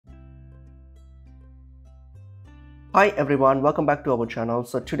Hi everyone, welcome back to our channel.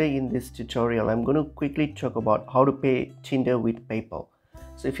 So today in this tutorial I'm going to quickly talk about how to pay Tinder with PayPal.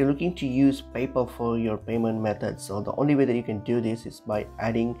 So if you're looking to use PayPal for your payment method, so the only way that you can do this is by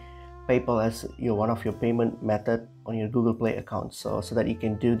adding PayPal as one of your payment method on your Google Play account, so that you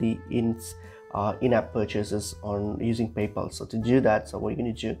can do the in-app purchases on using PayPal. So to do that, so what you're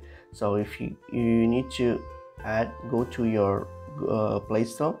going to do, so if you need to go to your Play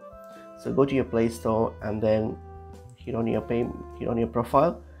Store. So go to your Play Store and then here on your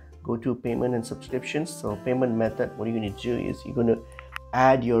profile, go to payment and subscriptions. So payment method, what you're going to do is you're going to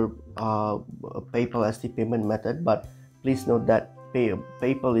add your PayPal as the payment method, but please note that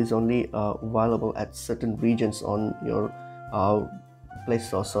PayPal is only available at certain regions on your Play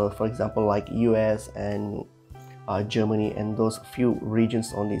Store. So for example, like US and Germany and those few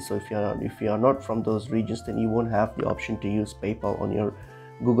regions only. So if you are not from those regions, then you won't have the option to use PayPal on your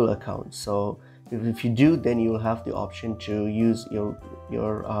Google account. So if you do, then you will have the option to use your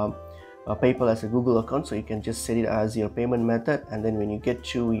PayPal as a Google account. So you can just set it as your payment method, and then when you get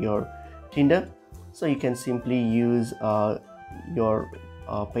to your Tinder, so you can simply use your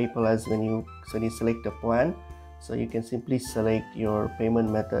PayPal as when you select a plan. So you can simply select your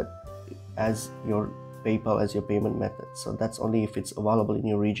payment method as your PayPal as your payment method. So that's only if it's available in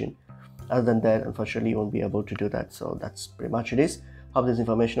your region. Other than that, unfortunately you won't be able to do that. So that's pretty much it is. Hope this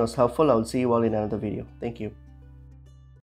information was helpful. I will see you all in another video. Thank you.